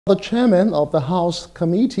The chairman of the House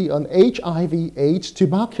Committee on HIV/AIDS,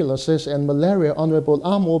 Tuberculosis and Malaria, Honorable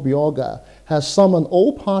Amo Bioga, has summoned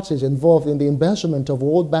all parties involved in the embezzlement of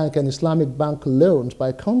World Bank and Islamic Bank loans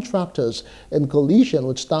by contractors in collusion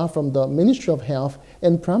with staff from the Ministry of Health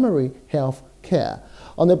and Primary Health Care.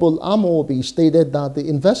 Honorable Amobi stated that the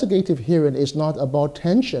investigative hearing is not about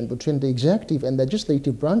tension between the executive and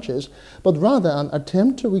legislative branches, but rather an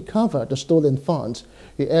attempt to recover the stolen funds.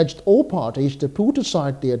 He urged all parties to put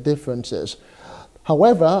aside their differences.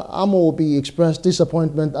 However, Amobi expressed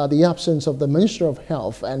disappointment at the absence of the Minister of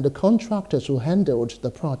Health and the contractors who handled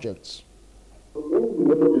the projects. What we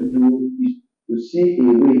want to do is to see a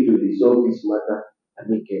way to resolve this matter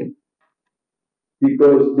amicably.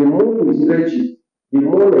 Because the more we stretch it, the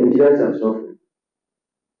more Nigerians are suffering.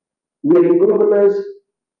 We are in governance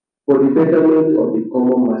for the betterment of the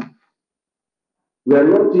common mass. We are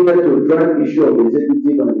not here to drag issue of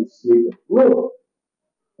executive and legislature. No.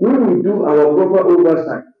 We will do our proper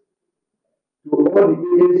oversight to all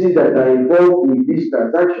the agencies that are involved with these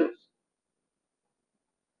transactions.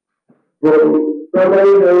 From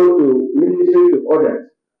primary health to ministry to others.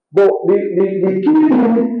 But the key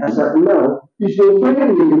thing as of now is to find a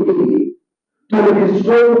way to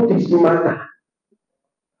resolve this matter.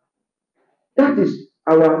 That is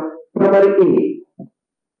our primary aim.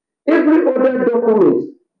 Every other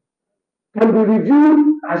document can be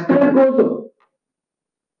reviewed as time goes on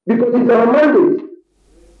because it's our mandate.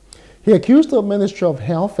 He accused the Ministry of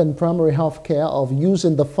Health and Primary Health Care of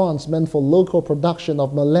using the funds meant for local production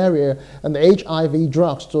of malaria and HIV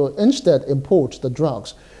drugs to instead import the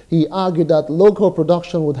drugs. He argued that local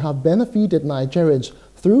production would have benefited Nigerians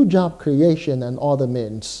through job creation and other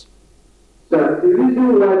means. So the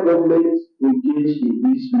reason why government engaged in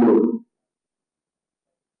this loan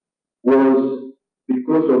was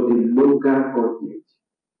because of the local content.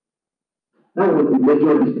 That was the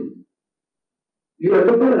major reason. You are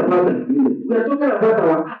talking about an agreement. We are talking about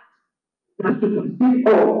our act that should supersede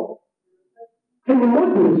all. And we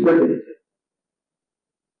must be respected.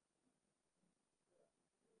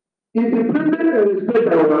 If the president can respect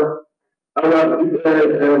our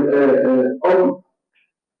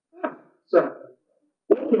sir,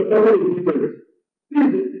 what you're talking is different. This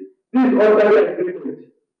is orderly agreement.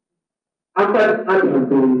 After I have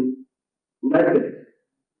been elected.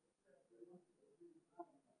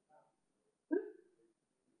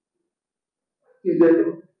 There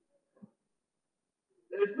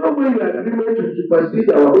is no way agreement to supersede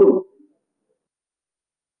our own.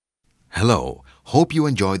 Hello, hope you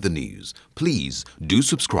enjoyed the news. Please do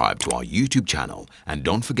subscribe to our YouTube channel and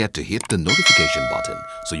don't forget to hit the notification button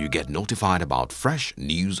so you get notified about fresh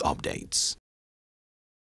news updates.